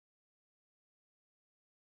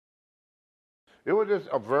It was just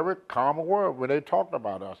a very common word when they talked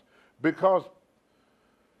about us, because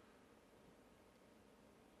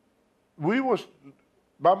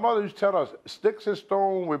my mother used to tell us, sticks and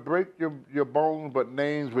stones would break your bones, but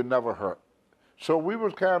names would never hurt. So we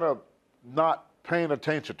was kind of not paying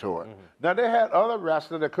attention to it. Now, they had other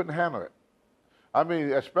wrestlers that couldn't handle it. I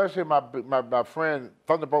mean, especially my friend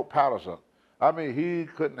Thunderbolt Patterson. I mean, he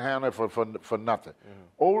couldn't handle it for nothing.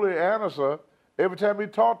 Ole Anderson, every time he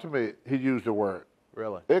talked to me, he used the word.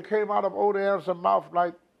 Really? It came out of Ole Anderson's mouth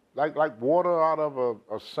like water out of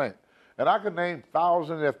a sink. And I could name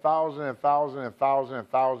thousands and thousands and thousands and thousands and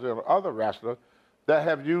thousands of other wrestlers that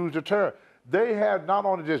have used the term. They have not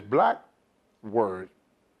only just black words.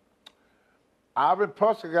 Ivan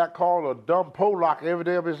Puska got called a dumb Polak every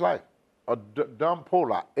day of his life. A dumb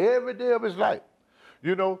Polak every day of his life.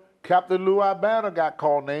 You know, Captain Lou Albano got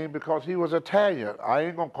called name because he was Italian. I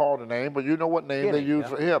ain't gonna call the name, but you know what name they used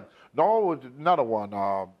for him. No, it was another one.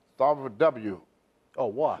 Started with W. Oh,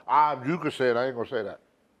 what? You could say it. I ain't gonna say that.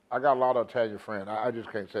 I got a lot of Italian friends. I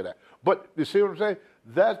just can't say that. But you see what I'm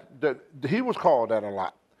saying? He was called that a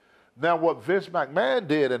lot. Now, what Vince McMahon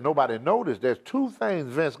did and nobody noticed, there's two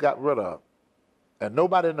things Vince got rid of, and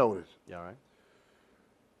nobody noticed. Yeah, all right.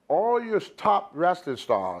 All your top wrestling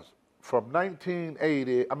stars from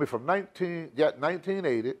 1980, from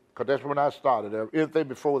 1980, because that's when I started. Anything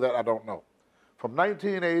before that, I don't know. From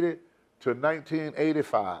 1980 to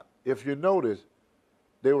 1985, if you notice,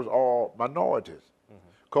 they was all minorities.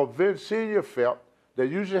 Because Vince Sr. felt they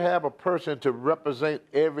usually have a person to represent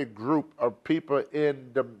every group of people in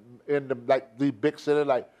the like the big city,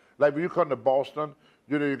 like when you come to Boston,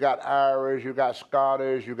 you know, you got Irish, you got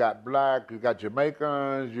Scottish, you got black, you got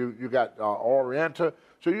Jamaicans, you got Oriental.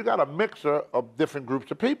 So you got a mixer of different groups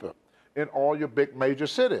of people in all your big major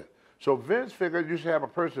cities. So Vince figured you should have a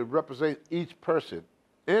person to represent each person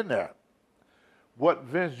in there. What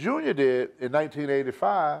Vince Jr. did in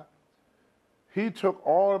 1985, he took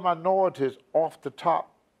all the minorities off the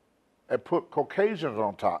top and put Caucasians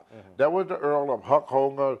on top. That was the Earl of Hulk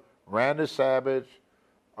Hogan, Randy Savage.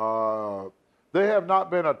 They have not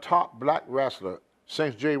been a top black wrestler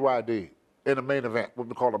since JYD in the main event, what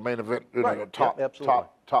we call the main event, you know, the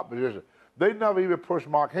top position. They never even pushed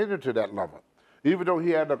Mark Henry to that level, even though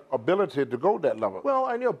he had the ability to go that level. Well,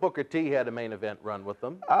 I know Booker T had a main event run with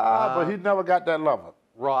them. But he never got that level.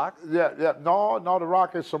 Rock? Yeah. No, The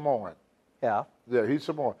Rock is Samoan. Yeah. Yeah, he's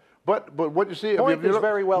Samoan. But what you see, Point is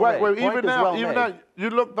very well made. Even now, you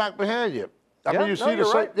look back behind you. I mean, you see the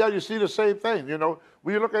same. Yeah, you see the same thing. You know,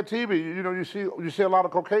 when you look at TV, you know, you see a lot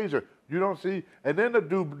of Caucasians. You don't see, and then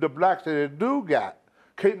the blacks that they do got,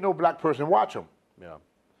 can't no black person watch them. Yeah.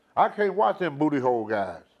 I can't watch them booty hole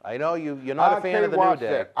guys. I know you're not a fan of the New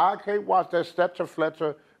Day. I can't watch that Stetcher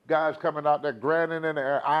Fletcher guys coming out there grinding in the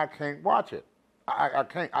air. I can't watch it. I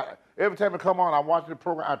can't. Every time it come on, I'm watching the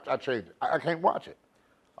program. I change it. I can't watch it.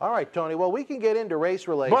 All right, Tony. Well, we can get into race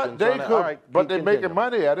relations. But they could. All right, but they're making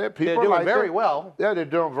money at it. People they're doing like very it. well. Yeah, they're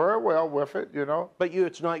doing very well with it. You know. But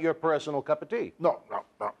it's not your personal cup of tea. No.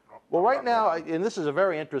 Well, right now, and this is a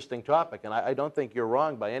very interesting topic, and I don't think you're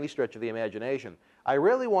wrong by any stretch of the imagination. I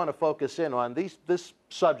really want to focus in on this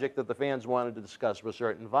subject that the fans wanted to discuss with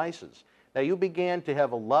certain vices. Now, you began to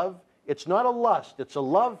have a love. It's not a lust. It's a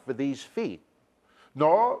love for these feet.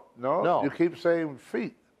 No. You keep saying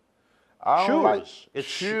feet. Shoes. It's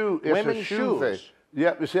shoe. It's women's a shoe shoes. thing.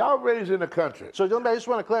 Yeah, you see, I was raised in the country. So I just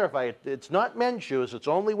want to clarify, it's not men's shoes, it's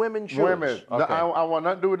only women's shoes. Women. Okay. I want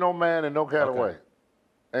nothing to do with no man in no kind of way.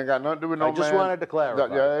 Ain't got nothing to do with no man. I just wanted to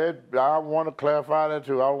clarify. I want to clarify that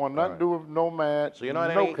too. I want nothing to do with no man. So you're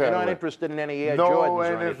not interested in any Air Jordans or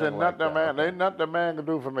anything anything like that? Man. Ain't nothing the man can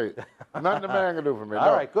do for me. Nothing the man can do for me.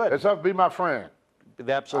 All right, good. It's up to be my friend.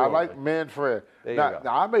 Absolutely. I like men friends. There you now, go.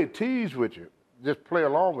 now, I may tease with you, just play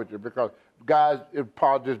along with you, because guys,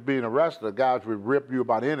 part of just being a wrestler, guys would rip you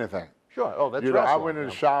about anything. Sure. Oh, that's you know, wrestling. I went in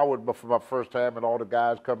the shower for my first time, and all the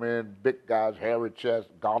guys come in, big guys, hairy chest,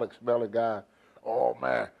 garlic smelling guy. Oh,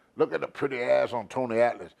 man, look at the pretty ass on Tony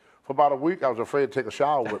Atlas. For about a week, I was afraid to take a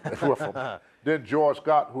shower with him. Then George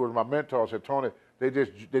Scott, who was my mentor, said, Tony, they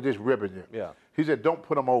just ribbing you. Yeah. He said, don't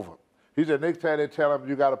put them over. He said, next time they tell them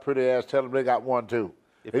you got a pretty ass, tell them they got one too.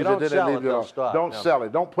 If you don't sell it, they'll stop. Don't sell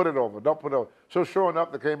it. Don't put it over. Don't put it over. So sure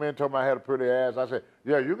enough, they came in and told me I had a pretty ass. I said,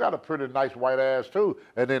 yeah, you got a pretty nice white ass too.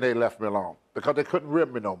 And then they left me alone because they couldn't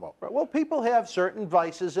rib me no more. Well, people have certain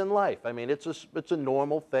vices in life. I mean, it's a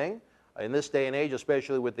normal thing in this day and age,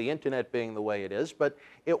 especially with the internet being the way it is. But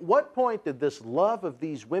at what point did this love of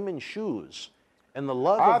these women's shoes and the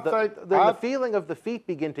love of the feeling of the feet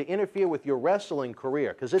begin to interfere with your wrestling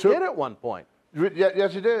career? Because it did at one point.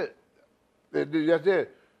 Yes, it did. Yes, it did.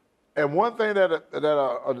 And one thing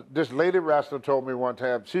that this lady wrestler told me one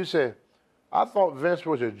time, she said, I thought Vince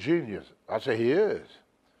was a genius. I said, he is.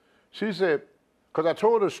 She said, because I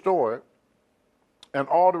told her story, and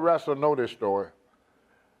all the wrestlers know this story,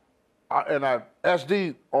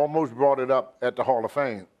 SD almost brought it up at the Hall of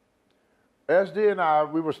Fame. SD and I,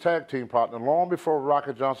 we was tag team partners long before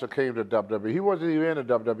Rocket Johnson came to WWE. He wasn't even in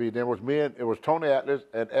the WWE. Then it was Tony Atlas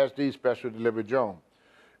and SD Special Delivery Jones.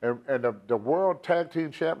 And the world tag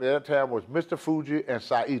team champion at that time was Mr. Fuji and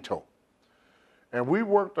Saito. And we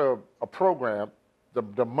worked a program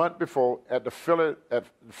the month before at the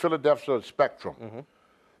Philadelphia Spectrum. Mm-hmm.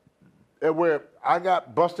 And where I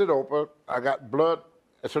got busted open, I got blood,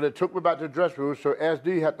 and so they took me back to the dressing room, so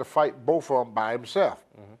SD had to fight both of them by himself.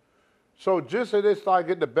 Mm-hmm. So just as they started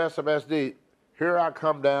getting the best of SD, here I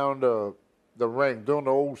come down the ring, doing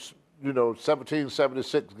the old,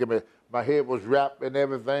 1776, my head was wrapped and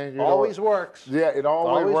everything. Always works. Yeah, it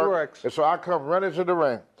always works. And so I come running to the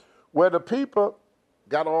ring, where the people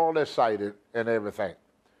got all excited and everything.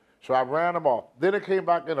 So I ran them off. Then it came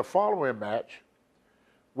back in the following match,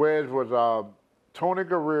 where it was Tony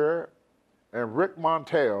Guerrero and Rick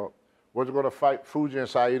Montel was going to fight Fuji and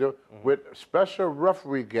Saito with special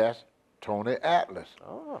referee guest Tony Atlas.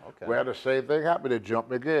 Oh, okay. Where the same thing happened. They jumped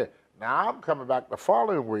me again. Now I'm coming back the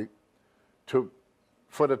following week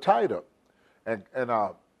for the title, and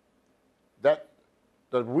that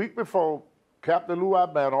the week before, Captain Lou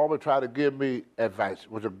Albano always tried to give me advice.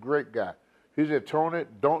 Was a great guy. He said, Tony,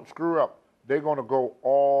 don't screw up. They're going to go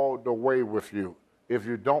all the way with you. If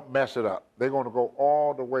you don't mess it up, they're going to go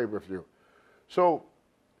all the way with you. So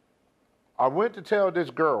I went to tell this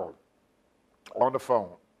girl on the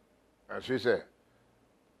phone, and she said,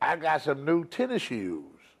 I got some new tennis shoes.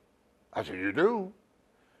 I said, you do?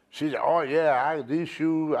 She said, oh, yeah, these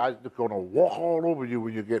shoes, I'm going to walk all over you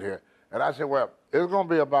when you get here. And I said, well, it's going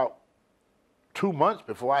to be about 2 months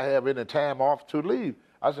before I have any time off to leave.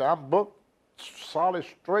 I said, I'm booked solid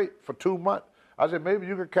straight for 2 months. I said, maybe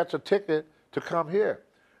you could catch a ticket to come here.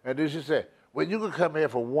 And then she said, well, you can come here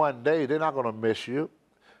for 1 day. They're not going to miss you.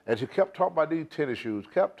 And she kept talking about these tennis shoes,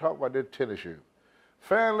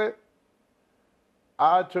 Finally,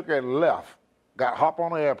 I took and left, hopped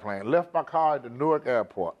on an airplane, left my car at the Newark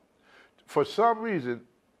airport. For some reason,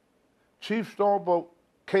 Chief Stormbolt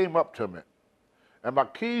came up to me, and my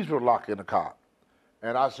keys were locked in the car.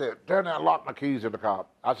 And I said, darn it, I locked my keys in the car.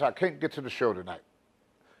 I said, I can't get to the show tonight.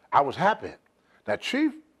 I was happy. Now,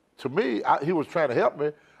 Chief, to me, he was trying to help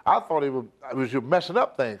me. I thought it was just messing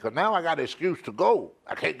up things, because now I got an excuse to go.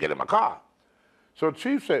 I can't get in my car. So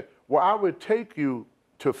Chief said, well, I would take you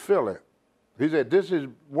to Philly. He said, this is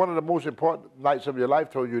one of the most important nights of your life,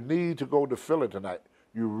 so you need to go to Philly tonight.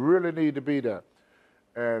 You really need to be there.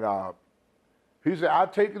 And he said, I'll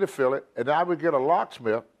take you to Philly, and I would get a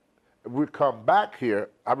locksmith. We'd come back here.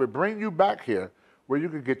 I would bring you back here where you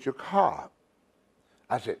could get your car.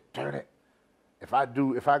 I said, darn it. If I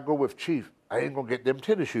go with Chief, I ain't going to get them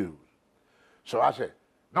tennis shoes. So I said,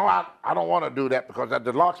 no, I don't want to do that, because at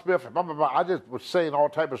the locksmith, blah, blah, blah, I just was saying all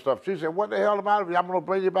type of stuff. She said, what the hell am I doing? I'm going to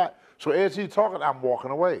bring you back. So as he's talking, I'm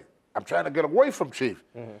walking away. I'm trying to get away from Chief,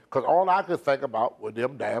 because all I could think about were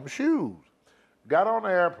them damn shoes. Got on the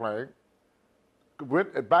airplane.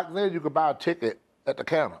 Back then, you could buy a ticket at the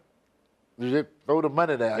counter. You just throw the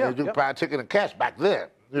money down, and you could buy a ticket in cash back then.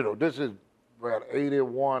 This is around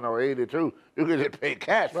 81 or 82. You could just pay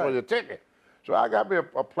cash for your ticket. So I got me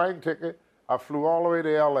a plane ticket. I flew all the way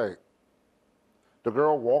to L.A. The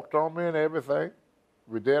girl walked on me and everything.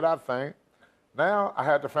 We did our thing. Now I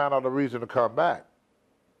had to find out a reason to come back.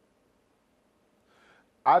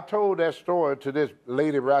 I told that story to this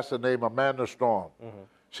lady wrestler named Amanda Storm.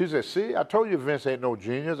 She said, see, I told you Vince ain't no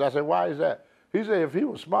genius. I said, why is that? He said, if he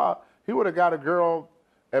was smart, he would have got a girl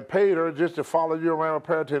and paid her just to follow you around with a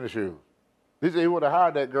pair of tennis shoes. He said he would have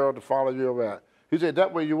hired that girl to follow you around. He said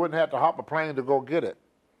that way you wouldn't have to hop a plane to go get it.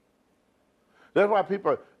 That's why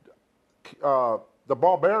people, the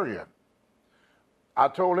Barbarian, I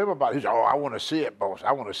told him about it. He said, oh, I want to see it, boss.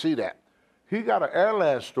 I want to see that. He got an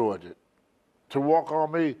airline steward to walk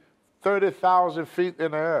on me 30,000 feet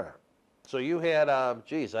in the air. So you had, I'm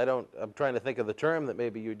trying to think of the term that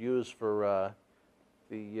maybe you'd use for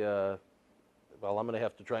well, I'm going to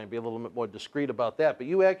have to try and be a little bit more discreet about that, but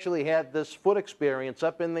you actually had this foot experience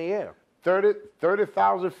up in the air.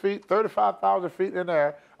 30,000 feet, 35,000 feet in the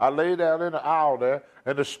air. I lay down in the aisle there,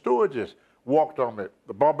 and the stewardess walked on me.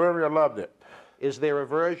 The Barbarian loved it. Is there a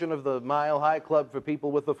version of the Mile High Club for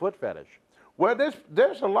people with a foot fetish? Well,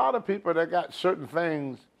 there's a lot of people that got certain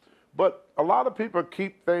things, but a lot of people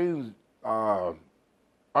keep things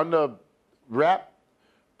under wrap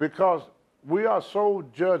because we are so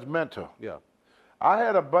judgmental. Yeah. I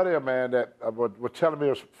had a buddy of mine that was telling me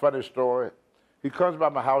a funny story. He comes by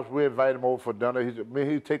my house. We invite him over for dinner.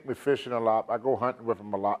 He take me fishing a lot. I go hunting with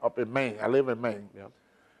him a lot up in Maine. I live in Maine. Yeah.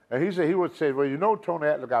 And he would say, well, you know, Tony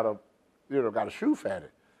Atlas got a shoe fatty.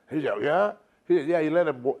 He said, yeah. He said, yeah. He let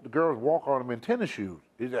the girls walk on him in tennis shoes.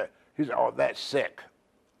 He said, oh, that's sick.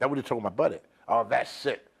 That's what he told my buddy. Oh, that's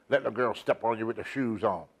sick. Let the girl step on you with the shoes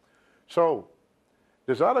on. So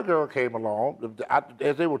this other girl came along.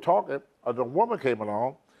 As they were talking, the woman came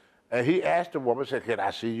along, and he asked the woman, said, can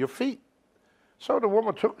I see your feet? So the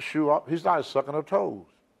woman took the shoe up. He started sucking her toes.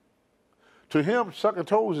 To him, sucking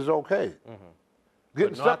toes is okay.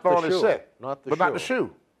 Getting stepped on is sick, but not the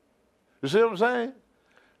shoe. You see what I'm saying?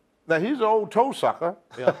 Now, he's an old toe sucker,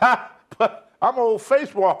 yeah. But I'm an old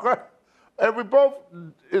face walker, and we both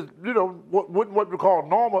is, what we call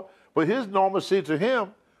normal, but his normalcy to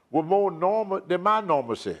him was more normal than my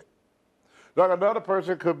normalcy. Like another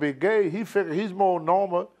person could be gay, he figured he's more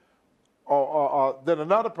normal than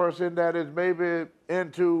another person that is maybe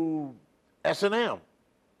into S&M.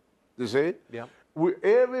 You see? Yeah.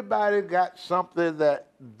 Everybody got something that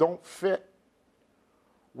don't fit.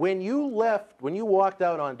 When you walked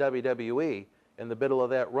out on WWE in the middle of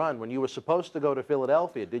that run, when you were supposed to go to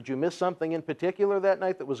Philadelphia, did you miss something in particular that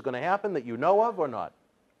night that was going to happen that you know of or not?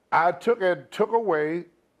 I took away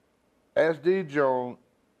S.D. Jones'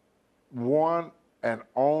 one and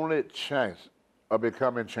only chance of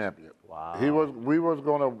becoming champion. Wow. We was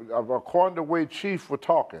going to, according to the way Chief was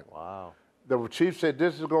talking. Wow. The Chief said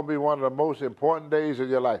this is going to be one of the most important days of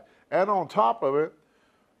your life. And on top of it,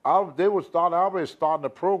 they were already starting the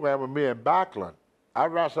program with me in Backlund. I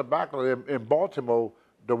wrestled Backlund in Baltimore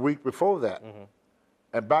the week before that.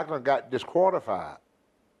 And Backlund got disqualified.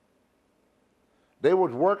 They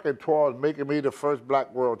was working towards making me the first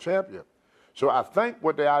black world champion. So I think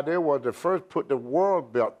what the idea was to first put the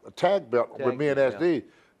world belt, a tag belt with me and SD. Yeah.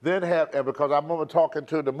 Then and because I remember talking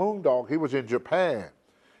to the Moondog, he was in Japan.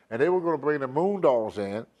 And they were going to bring the Moondogs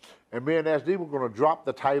in, and me and SD were going to drop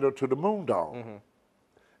the title to the Moondog.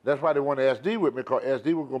 That's why they wanted SD with me, because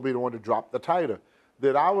SD was going to be the one to drop the title.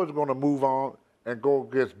 Then I was going to move on and go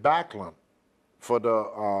against Backlund for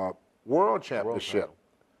the World Championship.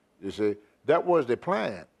 You see, that was the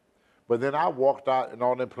plan. But then I walked out, and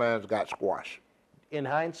all them plans got squashed. In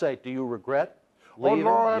hindsight, do you regret leaving? Oh,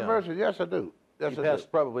 Lord have mercy. Yes, I do. Yes, I do.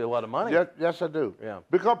 Probably a lot of money. Yes, I do. Yeah.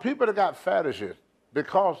 Because people that got fetishes,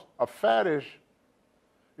 because a fetish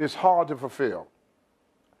is hard to fulfill.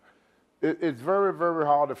 It's very, very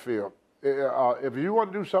hard to feel. If you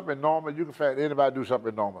want to do something normal, you can find anybody do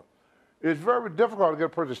something normal. It's very difficult to get a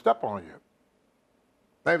person to step on you.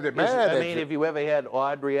 Now, if they're mad at you, have you ever had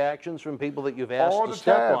odd reactions from people that you've asked to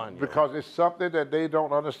step on you? Because it's something that they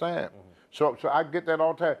don't understand. So I get that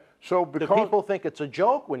all the time. So because do people think it's a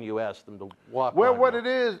joke when you ask them to walk on Well, what it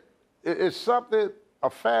is, it's something. A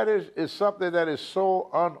fetish is something that is so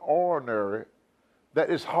unordinary that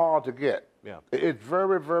it's hard to get. Yeah. It's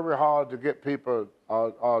very, very hard to get people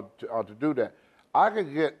to do that. I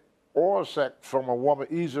could get oral sex from a woman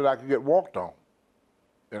easier than I could get walked on.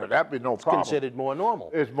 That'd be no problem. It's considered more normal.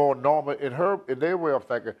 It's more normal in their way of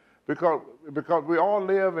thinking, because we all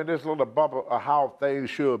live in this little bubble of how things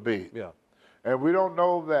should be. Yeah. And we don't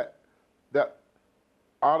know that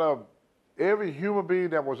out of every human being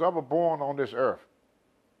that was ever born on this earth,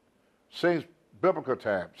 since biblical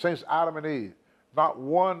time, since Adam and Eve, not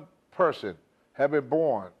one person have been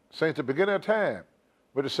born since the beginning of time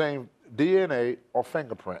with the same DNA or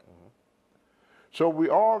fingerprint. So we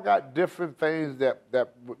all got different things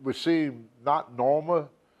that would seem not normal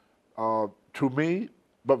to me,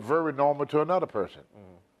 but very normal to another person.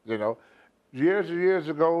 Years and years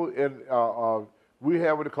ago, we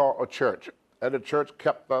had what they call a church, and the church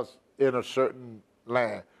kept us in a certain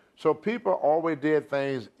land. So people always did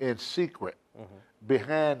things in secret,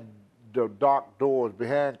 behind the dark doors,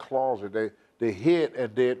 behind closets. They hid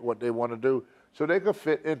and did what they want to do so they could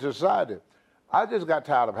fit into society. I just got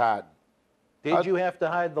tired of hiding. Did you have to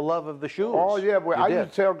hide the love of the shoes? Oh, yeah. Well, I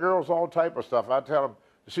used to tell girls all type of stuff. I tell them,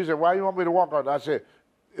 she said, why you want me to walk on? I said,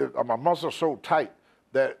 my muscles so tight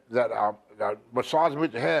that massaging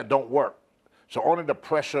with your hand don't work. So only the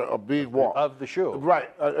pressure of being walked. Of the shoe. Right.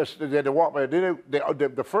 They walk, but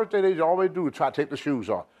the first thing they always do is try to take the shoes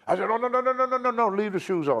off. I said, no, leave the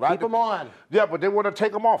shoes on. Keep them on. Yeah, but they want to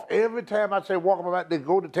take them off. Every time I say walk them out, they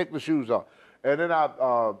go to take the shoes off. And then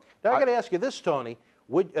now I got to ask you this, Tony.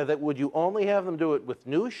 Would you only have them do it with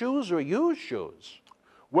new shoes or used shoes?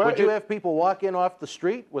 Well, would you have people walk in off the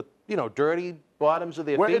street with, dirty bottoms of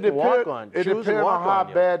their feet and walk on shoes and walk on you? It depends on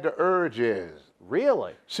how bad the urge is.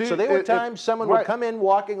 Really? See, so there were times someone would come in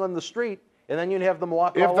walking on the street and then you'd have them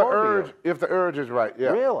walk all over you. If the urge is right, yeah.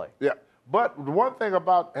 Really? Yeah. But one thing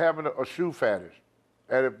about having a shoe fetish,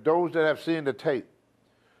 and if those that have seen the tape,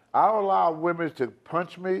 I'll allow women to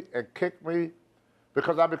punch me and kick me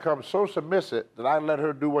because I become so submissive that I let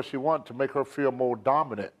her do what she wants to make her feel more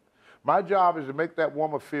dominant. My job is to make that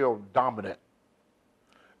woman feel dominant.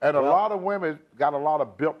 And a lot of women got a lot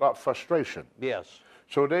of built-up frustration. Yes.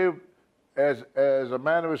 So they, as a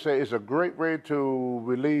man would say, it's a great way to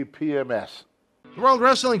relieve PMS. The World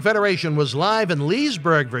Wrestling Federation was live in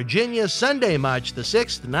Leesburg, Virginia, Sunday, March the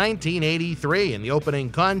 6th, 1983. In the opening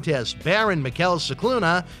contest, Baron Mikel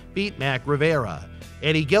Cicluna beat Mac Rivera.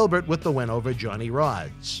 Eddie Gilbert with the win over Johnny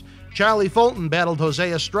Rodz. Charlie Fulton battled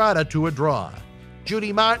Jose Estrada to a draw.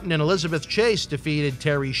 Judy Martin and Elizabeth Chase defeated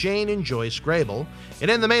Terry Shane and Joyce Grable.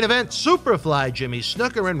 And in the main event, Superfly Jimmy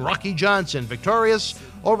Snuka and Rocky Johnson victorious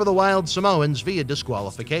over the Wild Samoans via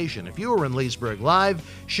disqualification. If you were in Leesburg live,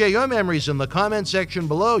 share your memories in the comment section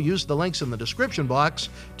below. Use the links in the description box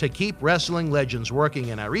to keep Wrestling Legends working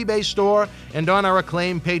in our eBay store and on our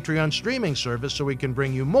acclaimed Patreon streaming service so we can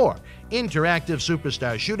bring you more interactive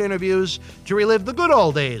superstar shoot interviews to relive the good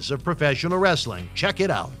old days of professional wrestling. Check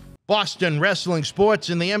it out. Boston Wrestling Sports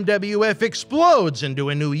in the MWF explodes into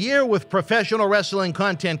a new year with professional wrestling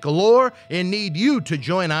content galore and need you to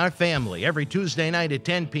join our family. Every Tuesday night at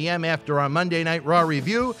 10 p.m. after our Monday Night Raw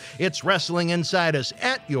review, it's Wrestling Insiders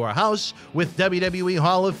at your house with WWE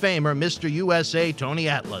Hall of Famer Mr. USA Tony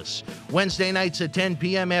Atlas. Wednesday nights at 10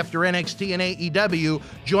 p.m. after NXT and AEW,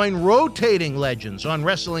 join rotating legends on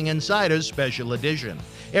Wrestling Insiders Special Edition.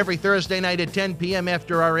 Every Thursday night at 10 p.m.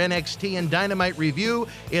 after our NXT and Dynamite review,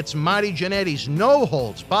 it's Marty Jannetty's No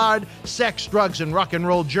Holds Barred Sex, Drugs, and Rock and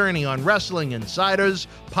Roll Journey on Wrestling Insiders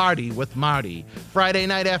Party with Marty. Friday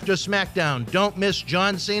night after SmackDown, don't miss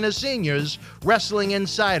John Cena Sr.'s Wrestling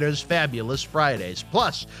Insiders Fabulous Fridays.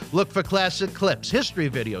 Plus, look for classic clips, history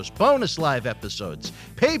videos, bonus live episodes,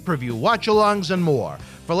 pay-per-view, watch-alongs, and more.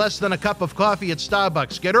 For less than a cup of coffee at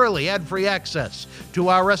Starbucks, get early ad-free access to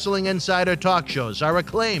our Wrestling Insider talk shows, our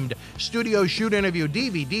acclaimed studio shoot interview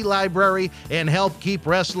DVD library, and help keep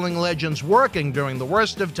wrestling legends working during the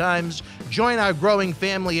worst of times. Join our growing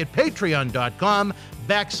family at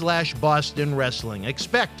patreon.com/Boston Wrestling.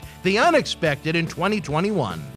 Expect the unexpected in 2021.